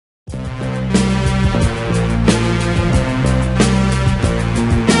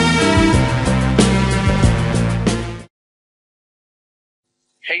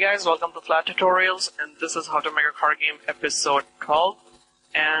Hey guys, welcome to Flat Tutorials, and this is How to Make a Car Game episode 12.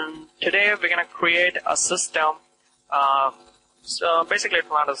 And today we're gonna create a system. So basically, it's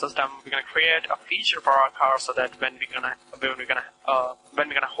not a system. We're gonna create a feature for our car so that when we're gonna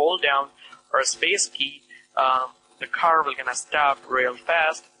hold down our space key, the car will gonna stop real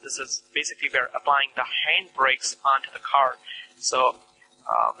fast. This is basically we're applying the handbrakes onto the car. So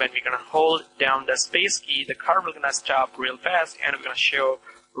when we're gonna hold down the space key, the car will gonna stop real fast, and we're gonna show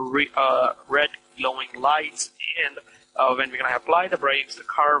red glowing lights. And when we're gonna apply the brakes, the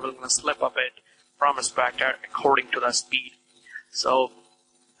car will gonna slip a bit from its vector according to the speed. So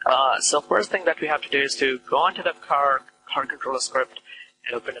first thing that we have to do is to go into the car controller script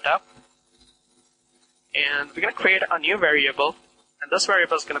and open it up. And we're gonna create a new variable, and this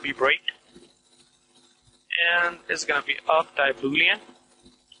variable is gonna be brake, and it's gonna be of type boolean,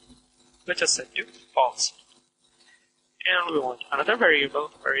 which is set to false. And we want another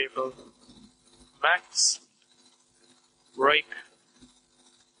variable max brake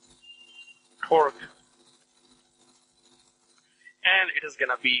torque, and it is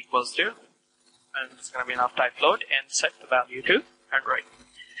gonna be equals to, and it's gonna be an of type float, and set the value to 100.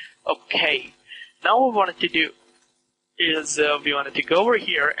 Okay, now what we wanted to do is we wanted to go over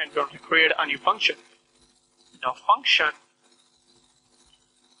here and going to create a new function. Now function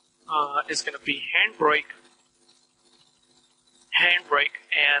is going to be handbrake,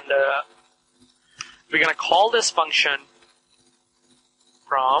 and we're going to call this function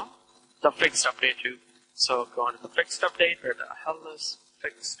from the fixed update too. So go on to the fixed update. Where the hell is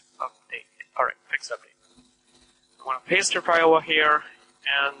fixed update? Alright, fixed update. I want to paste it right over here,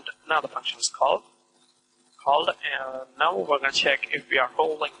 and now the function is called, and now we're going to check if we are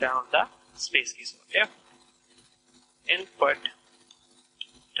holding down the space key. So if input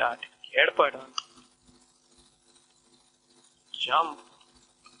dot get button jump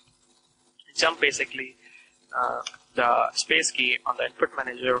basically the space key on the input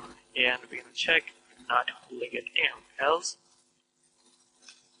manager, and we're going to check not holding it down, else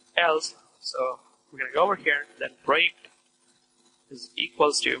so we're going to go over here, then brake is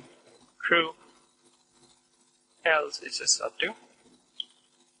equals to true, else it's just set to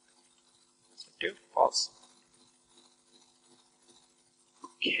false.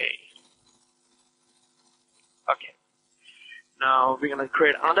 Okay. Now we're going to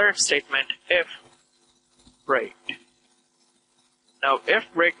create another statement, if brake. Now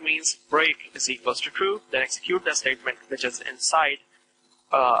if brake means brake is equals to true, then execute the statement which is inside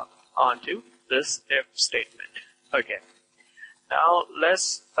onto this if statement. Okay. Now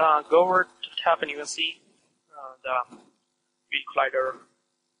let's go over to the tab, and you can see the wheel collider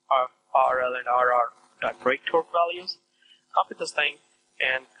RL and RR brake torque values. Copy this thing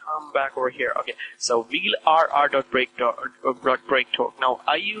and come back over here. Okay, so wheel RR.brake torque. Now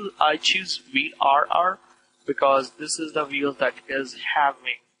I choose wheel RR because this is the wheel that is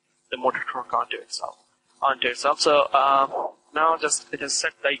having the motor torque onto itself. So now just it is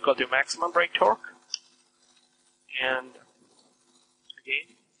set equal to maximum brake torque, and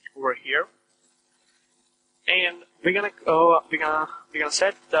again over here, and we're gonna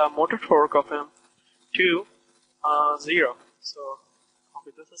set the motor torque of him to 0. So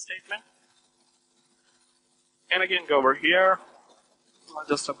copy this statement, and again go over here,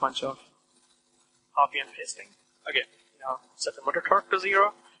 just a bunch of copy and pasting. Okay, now set the motor torque to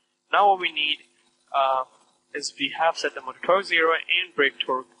 0. Now what we need is we have set the motor torque 0 and brake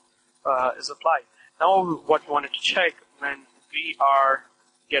torque is applied. Now what we wanted to check when we are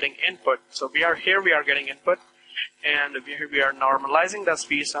getting input. So we are getting input, and we are normalizing the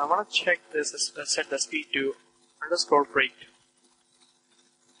speed. So I want to check this, set the speed to _brake.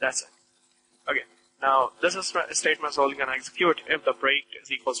 That's it. Okay. Now this is statement is only going to execute if the brake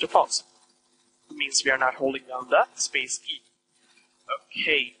is equals to false. It means we are not holding down the space key.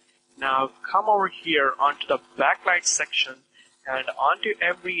 Okay. Now come over here onto the backlight section, and onto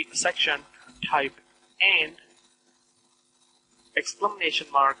every section type and exclamation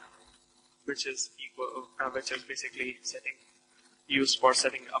mark, which is basically used for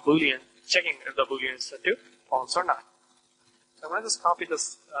setting a boolean, checking if the boolean is set to false or not. So I'm going to just copy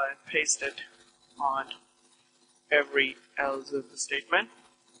this and paste it on every else statement,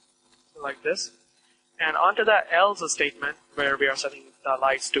 like this. And onto the else statement, where we are setting the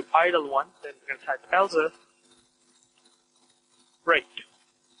lights to idle 1, then we're going to type else brake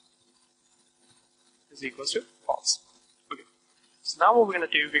is equals to false. Okay. So now what we're going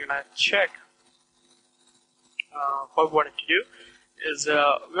to do, we're going to check what we wanted to do is we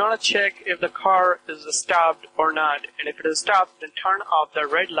want to check if the car is stopped or not, and if it is stopped, then turn off the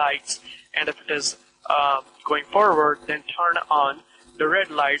red lights, and if it is going forward, then turn on the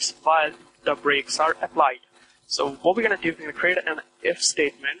red lights while the brakes are applied. So what we're going to do, we're going to create an if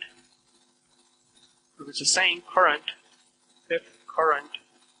statement which is saying if current,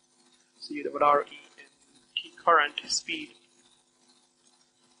 see the R-E-N-T, current speed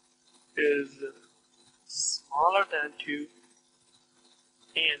is smaller than 2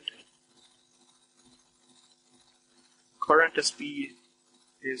 and current speed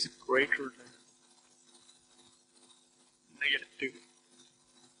is greater than -2.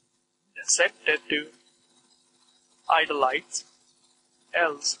 Then set that to idle lights,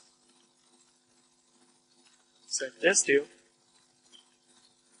 else set this to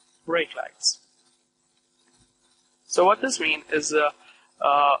brake lights. So what this means is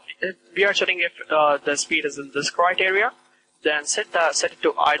if we are checking if the speed is in this criteria, then set it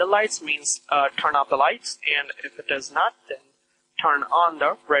to idle lights means turn off the lights, and if it is not, then turn on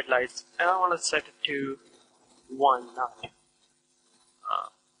the red lights. And I want to set it to 1, not 2.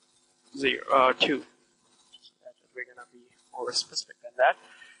 So that we're gonna be more specific than that.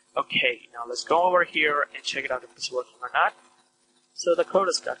 Okay, now let's go over here and check it out if it's working or not. So the code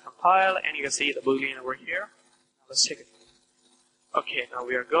has got compiled, and you can see the boolean over here. Now let's check it. Okay, now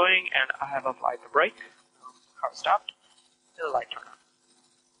we are going, and I have applied the brake. Car stopped, and the light turned on.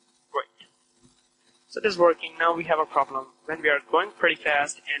 Great. So this is working. Now we have a problem. When we are going pretty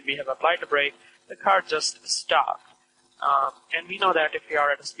fast and we have applied the brake, the car just stopped. And we know that if we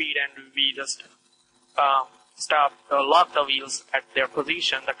are at a speed and we just lock the wheels at their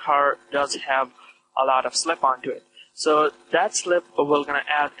position, the car does have a lot of slip onto it. So that slip we're going to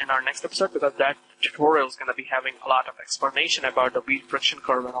add in our next episode, because that tutorial is going to be having a lot of explanation about the wheel friction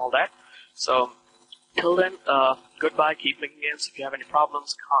curve and all that. So till then, goodbye, keep making games. If you have any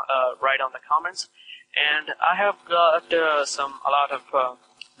problems, write on the comments. And I have got a lot of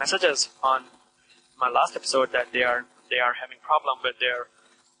messages on my last episode that they are having problem with their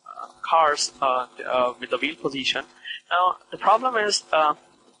cars with the wheel position. Now the problem is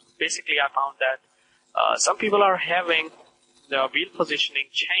basically I found that some people are having the wheel positioning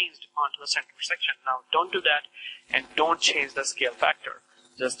changed onto the center section. Now don't do that, and don't change the scale factor.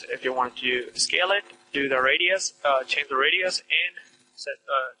 Just if you want to scale it, do the radius, change the radius, and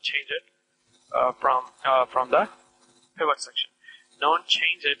change it from the pivot section. Don't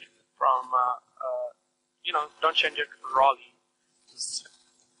change it from don't change it rawly. Just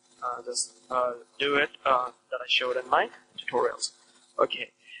do it that I showed in my tutorials.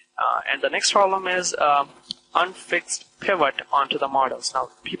 Okay. And the next problem is unfixed pivot onto the models. Now,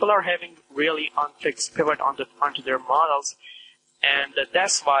 people are having really unfixed pivot onto their models, and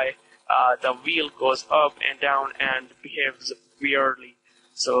that's why the wheel goes up and down and behaves weirdly.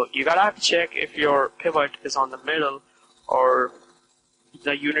 So you gotta have to check if your pivot is on the middle or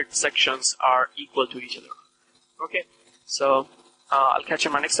the unit sections are equal to each other. Okay, so I'll catch you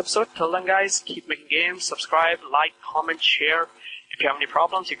in my next episode. Till then, guys, keep making games, subscribe, like, comment, share. If you have any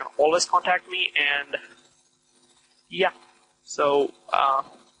problems, you can always contact me. And yeah, so I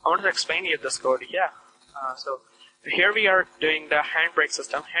wanted to explain you this code. Yeah, so here we are doing the handbrake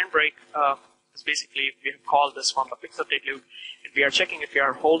system. Handbrake is basically, we have called this from the fix update loop, and we are checking if we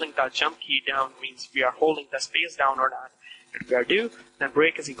are holding the jump key down, means we are holding the space down or not. If we are do, then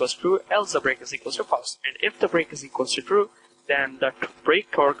brake is equals to true, else the brake is equals to false. And if the brake is equals to true, then the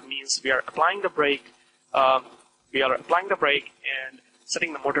brake torque means we are applying the brake. And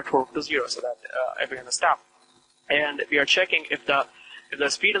setting the motor torque to 0, so that we're going to stop. And we are checking if the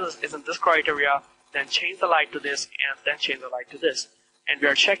speed is in this criteria, then change the light to this, and then change the light to this. And we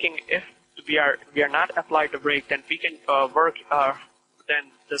are checking if we are not applied the brake, then we can work.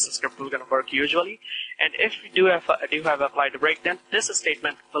 Then this script will going to work usually. And if we do have applied the brake, then this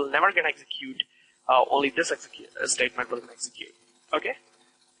statement will never going to execute. Only this statement will execute. Okay,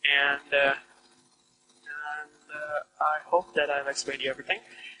 and I hope that I've explained you everything.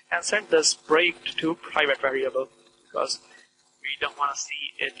 And set this brake to private variable, because we don't want to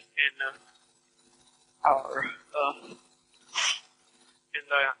see it in our in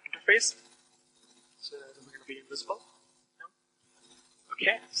the interface. So it's going to be invisible.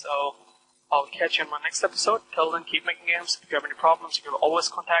 Okay, so I'll catch you in my next episode. Till then, keep making games. If you have any problems, you can always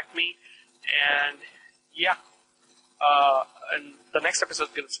contact me. And yeah, and the next episode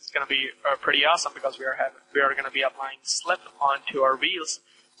is going to be pretty awesome, because we are going to be applying slip onto our wheels.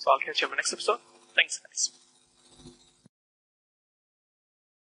 So I'll catch you in my next episode. Thanks, guys.